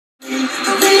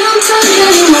Welcome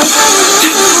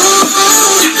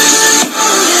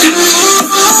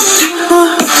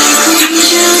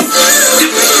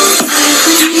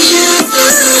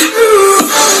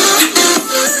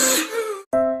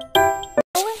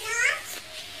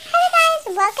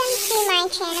to my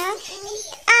channel.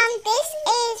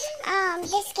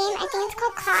 This game, I think it's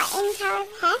called Cotton Tower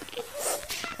Peck.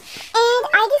 And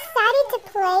I decided to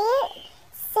play it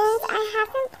since I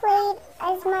haven't played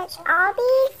as much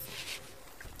obbies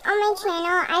on my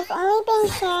channel. I've only been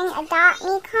sharing Adopt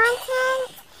Me content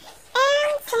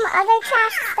and some other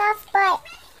trash stuff, but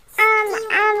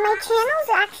my channel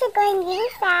is actually going really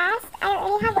fast. I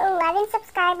already have 11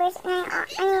 subscribers, and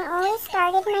I only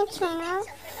started my channel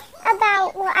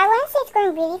about, well, I want to say it's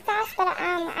going really fast, but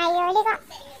I already got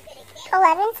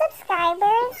 11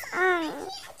 subscribers.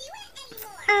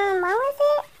 When was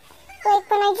it? Like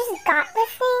when I just got the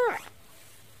thing.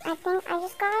 I think I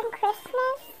just got on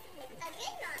Christmas.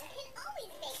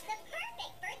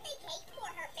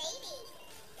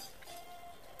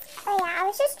 Oh yeah, I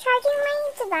was just charging my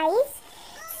device.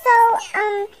 So,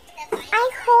 I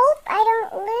hope I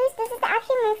don't lose. This is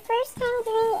actually my first time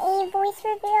doing a voice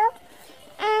reveal.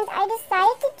 And I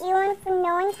decided to do one for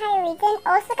no entire reason.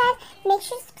 Also, guys, make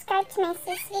sure to subscribe to my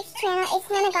sister's channel. It's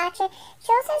Nana Gotcha. She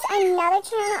also has another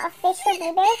channel, Official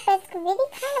Blueberries, but it's really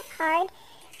kind of hard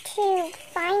to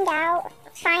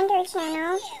find her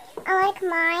channel. Unlike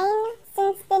mine,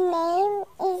 since the name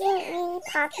isn't really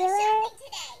popular.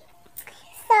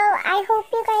 So, I hope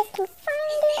you guys can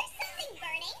find it.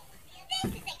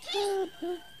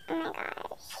 Oh my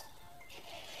gosh.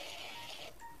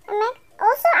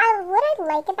 Also, what I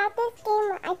like about this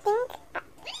game, I think,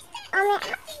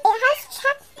 it has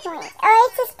checkpoints. Oh,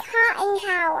 it's just Cotton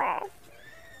Tower.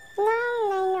 No.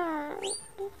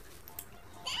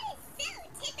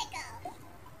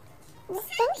 This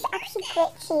thing's actually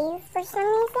glitchy for some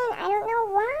reason. I don't know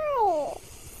why.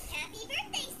 Happy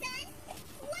birthday, son!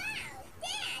 Wow,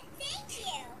 Dad, thank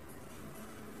you!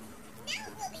 Now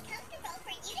it will be comfortable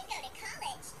for you to go to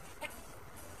college.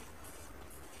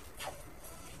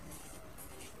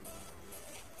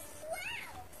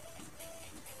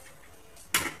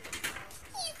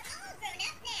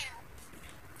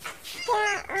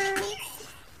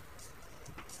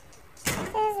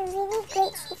 This is really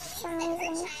great for some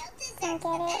reason. Don't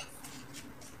get it.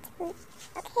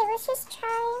 Okay, let's just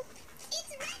try.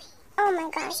 Oh my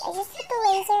gosh, I just hit the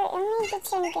laser. It only did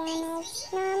some damage.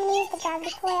 Now I'm gonna use the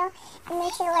gravity coil and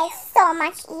make your life so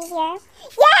much easier.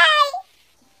 Yay!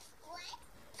 What?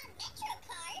 A Metro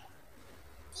card?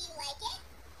 Do you like it?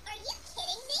 Are you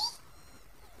kidding me?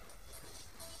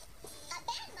 A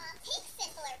bad mom takes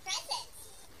simpler presents.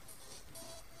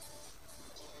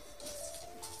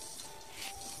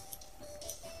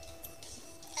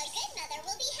 A good mother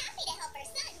will be happy to help her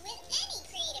son with any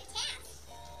creative task.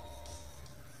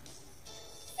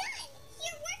 Son,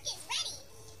 your work is ready.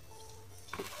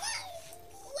 Whoa!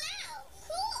 Wow,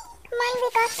 cool! Come on, we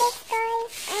got this,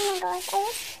 guys. Oh my gosh, I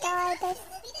just died. This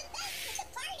Will be the best at the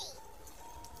party.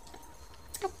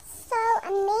 That's so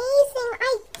amazing.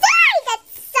 I died!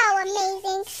 That's so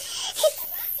amazing. It's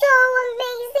so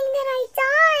amazing that I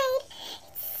died.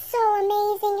 It's so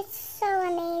amazing. It's so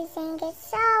amazing. It's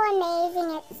so amazing.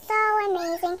 It's so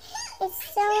amazing. It's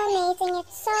so amazing.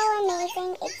 It's so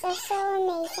amazing. It's so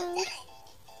amazing.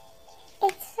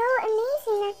 It's so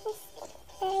amazing that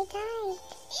I died.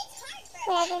 It's hard for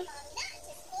a Whatever. bad mom not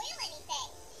to spoil anything.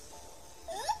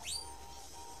 Oops.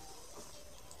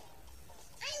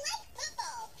 I like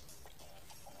football.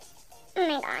 Oh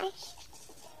my gosh.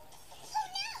 Oh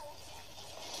no!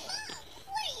 Mom,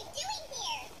 what are you doing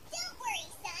here? Don't worry,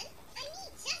 son. I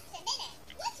need just a minute.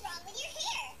 What's wrong with your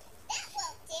hair? That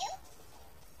won't do.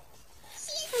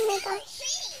 She is Oh my so gosh.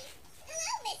 pretty.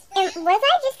 Hello, Miss And Brown. was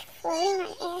I just floating on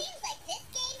air? Seems like this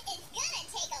game is gonna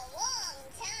take a long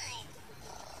time.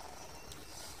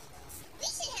 We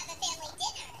should have a family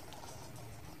dinner.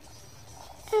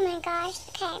 Oh my gosh.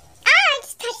 Okay. I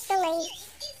just touched the laser.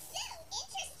 This is so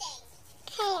interesting.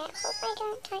 Okay, I hope I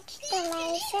don't touch the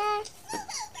laser.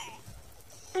 Move over.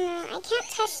 I can't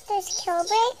touch those kill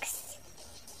bricks.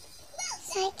 Well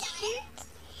So I done, daughter. can't.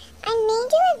 I may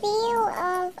do a video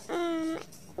of,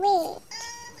 wait.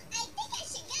 I think I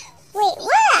should go. Wait,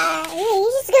 what? You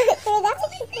just go through. That's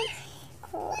actually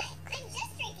cool. I'm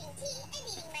just drinking tea and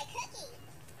eating my cookie.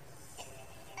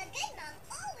 A good mom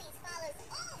always follows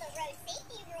all the road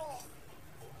safety rules.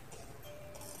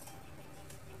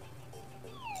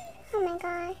 Oh my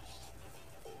gosh.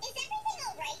 Is everything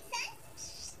alright, son?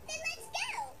 Then let's go.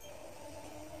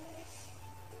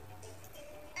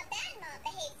 A bad mom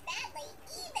behaves badly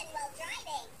even while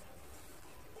driving.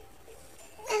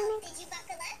 Well, did you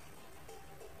buckle up?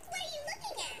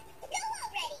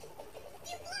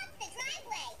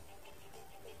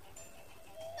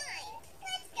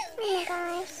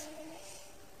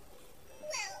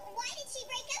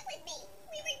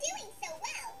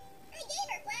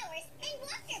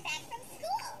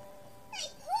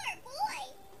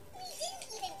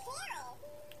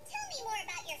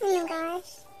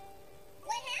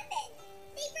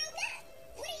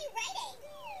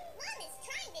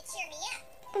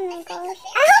 Oh my gosh.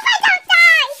 I hope I don't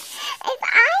die! If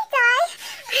I die,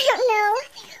 I don't know.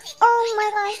 Oh my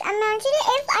gosh. Imagine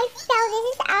if I fell. This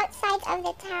is outside of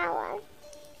the tower.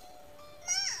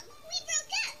 Mom, we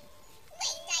broke up.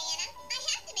 Wait, Diana, I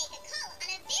have to make a call on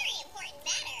a very important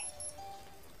matter.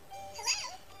 Hello?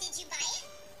 Did you buy it?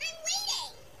 I'm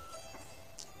waiting.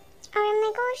 Oh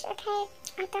my gosh. Okay.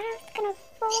 I thought I was gonna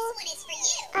fall. This one is for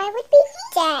you. I would be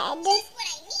Cool. dead. Just what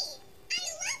I need. I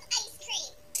love ice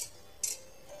cream.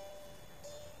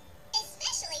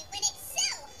 Especially when it's so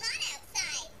hot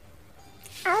outside.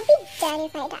 I'll be dead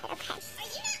if I die. Okay.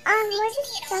 Are you not We're listening to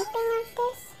just me at all? jumping off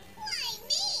this. Why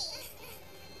me?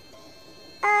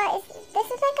 This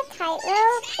is like a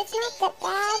tightrope. It's not that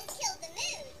bad. Kill the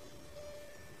mood.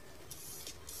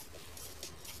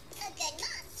 A good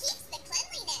mom keeps the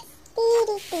cleanliness.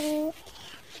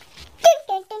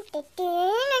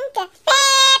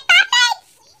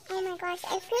 Oh my gosh,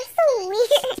 I feel so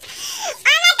weird.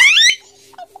 Oh my gosh!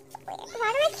 Why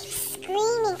do I keep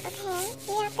screaming? Okay,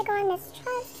 we have to go on this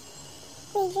truss.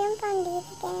 We jump on these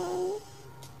again.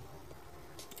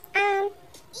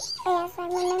 Yes, I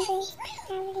remember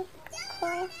gravity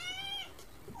core.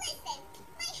 Listen,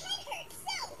 my head hurts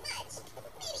so much.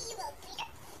 Maybe you will clean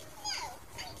it. No,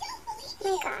 I don't believe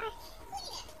My you. gosh.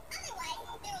 Clean it. Otherwise,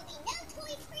 there will be no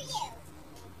toys for you.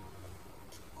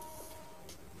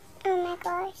 Oh my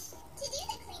gosh. To do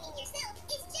the cleaning yourself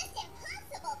is just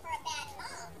impossible for a bad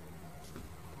mom.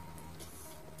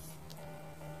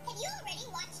 Have you already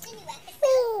watched a new episode?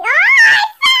 Oh, I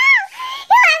fell!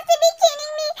 You have to be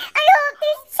kidding me! I hope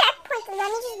there's checkpoints. Let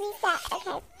me just reset.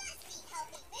 Okay. Must be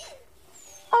healthy food.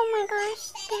 Oh my gosh,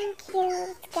 thank you.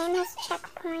 This game has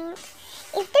checkpoints.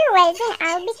 If there wasn't, I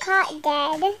would be caught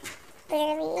dead.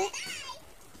 Literally.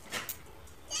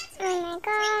 Oh my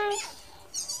gosh.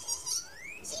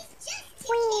 She's just too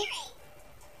Wait. caring.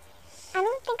 I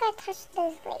don't think I touched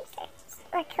those lasers.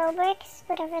 Or kill bricks,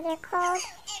 whatever they're called.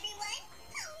 Hello, everyone.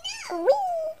 Oh no.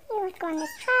 Whee! Let's go on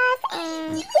this truss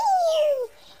and whee!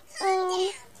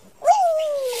 And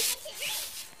whee!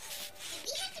 Do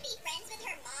we have to be friends with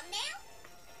her mom now?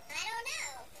 I don't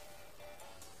know.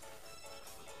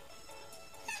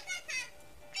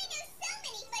 I know so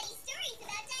many funny stories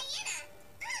about Diana.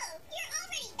 Oh, you're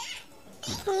already back.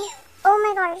 Thank you. Oh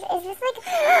my gosh, is this like...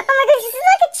 Oh my gosh, this is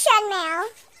like a treadmill.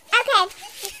 Okay,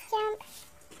 let's jump.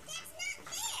 That's not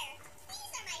fair.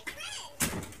 These are my friends.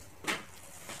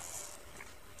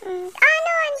 Oh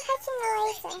no, I'm touching the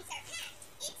laser. Things are packed.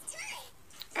 It's time.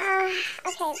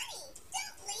 Okay. Honey,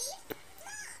 don't leave.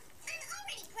 Mom, I'm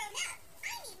already grown up.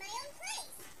 I need my own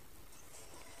place.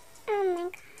 Oh my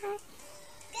gosh.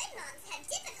 Good moms have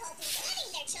difficulty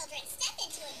letting their children step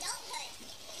into adulthood.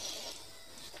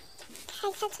 I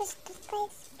can't touch this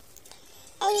place.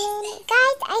 And then,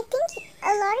 guys, I think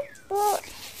a lot of people...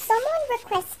 Someone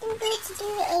requested me to do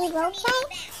a roleplay.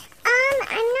 I'm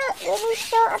not really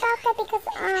sure about that because,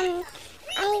 I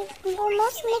will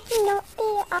most likely not be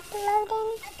uploading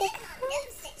because...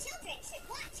 Knows that children should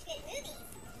watch good movies.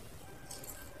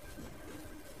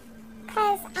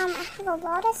 Because, I have a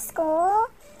lot of school,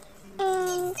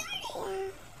 and, yeah,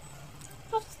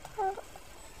 I just hope...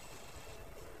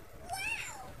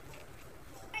 Wow.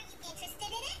 Are you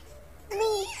interested in it?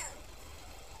 Leave.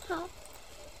 Yeah. Okay.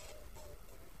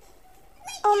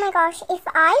 Oh my gosh, if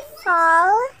I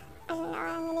fall, I don't know what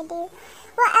I'm gonna do.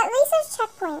 Well, at least there's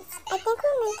checkpoints. I think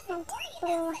we're meant to have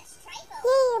blue. Such trifle.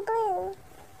 Yay, blue. Oh,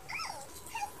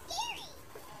 how scary.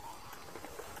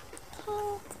 Okay,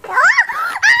 let's go.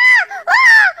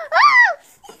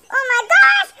 Oh my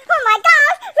gosh! Oh my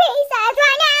gosh! Reset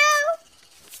right now!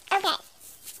 Okay.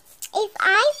 If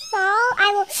I fall, I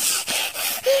will...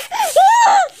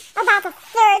 About the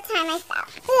third time I fell.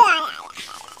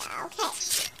 Okay.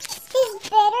 He's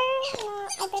bitter. No,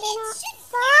 I better not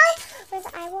fall, or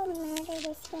I will murder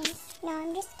this thing. No,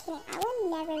 I'm just kidding. I would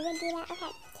never would do that.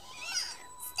 Okay.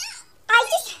 Stop. I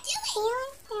just What are you feel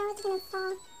doing? like I was gonna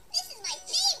fall. This is my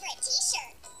favorite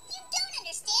t-shirt. You don't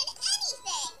understand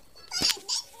anything. But I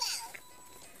meant well.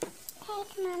 Okay,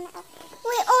 come on.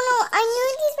 Wait, oh no, I knew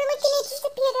these were like gonna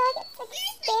disappear. They're like Where's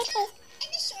my staircase. cup? And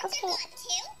the shorts Okay. are gone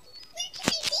too? Where can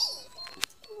they be?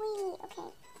 Wait, okay.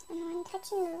 I'm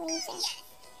touching the laser. Yes.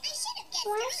 I should have guessed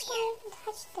Why should I earlier. even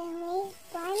touch the laser?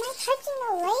 Why am I touching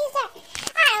the laser?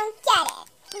 I don't get it.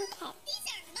 Okay. These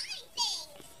are my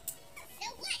things. So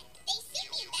what? They suit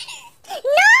me better.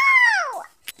 No!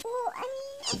 Well, I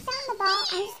mean, I found the ball.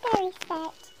 I'm just gonna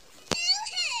reset.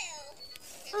 Boo-hoo.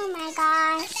 Oh my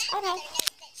gosh. That Okay. mother knows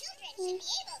that children should be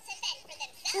able to fend for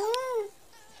themselves.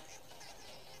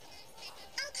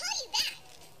 I'll call you back.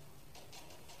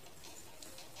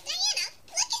 Diana,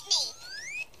 look at me.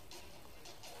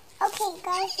 Okay, Okay,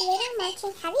 guys, Little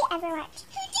Merchant, have you ever watched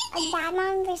a Bad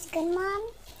Mom vs. Good Mom?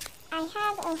 I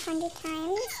have 100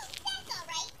 times.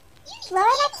 Lower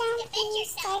that down, please.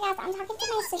 Sorry, guys, I'm talking to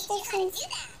my sister since...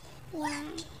 Yeah.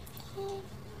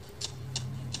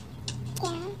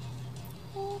 Okay.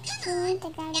 Yeah. Okay, the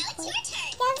guy is cool. Yeah,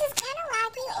 this is kind of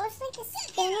laggy. Also, like, the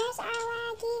spinners are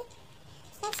laggy.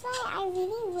 That's why I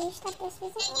really wish that this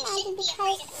wasn't laggy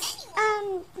because,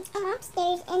 I'm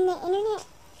upstairs and the internet,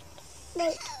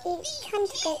 like, it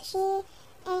comes glitchy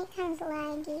and it comes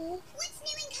laggy. What's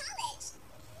new in college?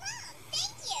 Mom,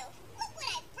 thank you. Look what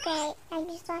I brought. Great, I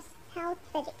just lost health,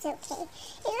 but it's okay.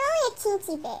 It's only a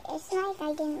teensy bit. It's not like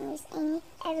I didn't lose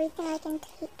everything like in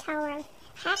Tower of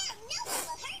Heck. No one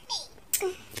will hurt me.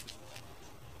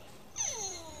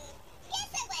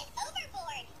 Guess I went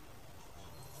overboard.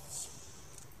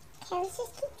 Okay, let's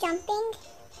just keep jumping.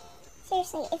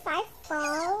 Seriously, if I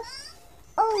fall...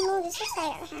 Oh no, this is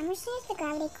like a hammer snake, the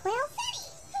gravity coil. Sunny,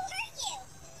 who hurt you?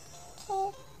 Okay.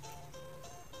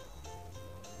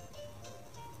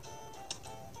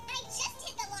 I just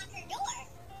hit the locker door.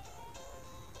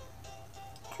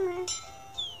 Come on.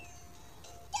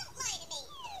 Don't lie to me.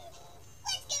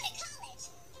 Let's go to college.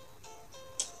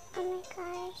 Oh my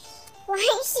gosh. Why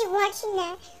is she watching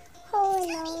that? Holy Tell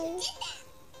me who moly. did that.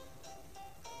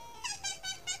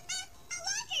 A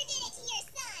locker did it to your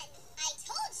son. I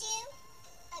told you.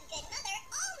 A good mother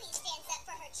always stands up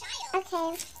for her child. Okay.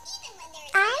 Even when there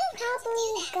is I'm no one to do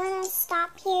probably that. gonna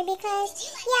stop here because,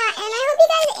 yeah, and I hope you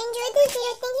guys enjoyed this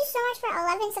video. Thank you so much for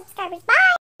 11 subscribers.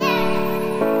 Bye!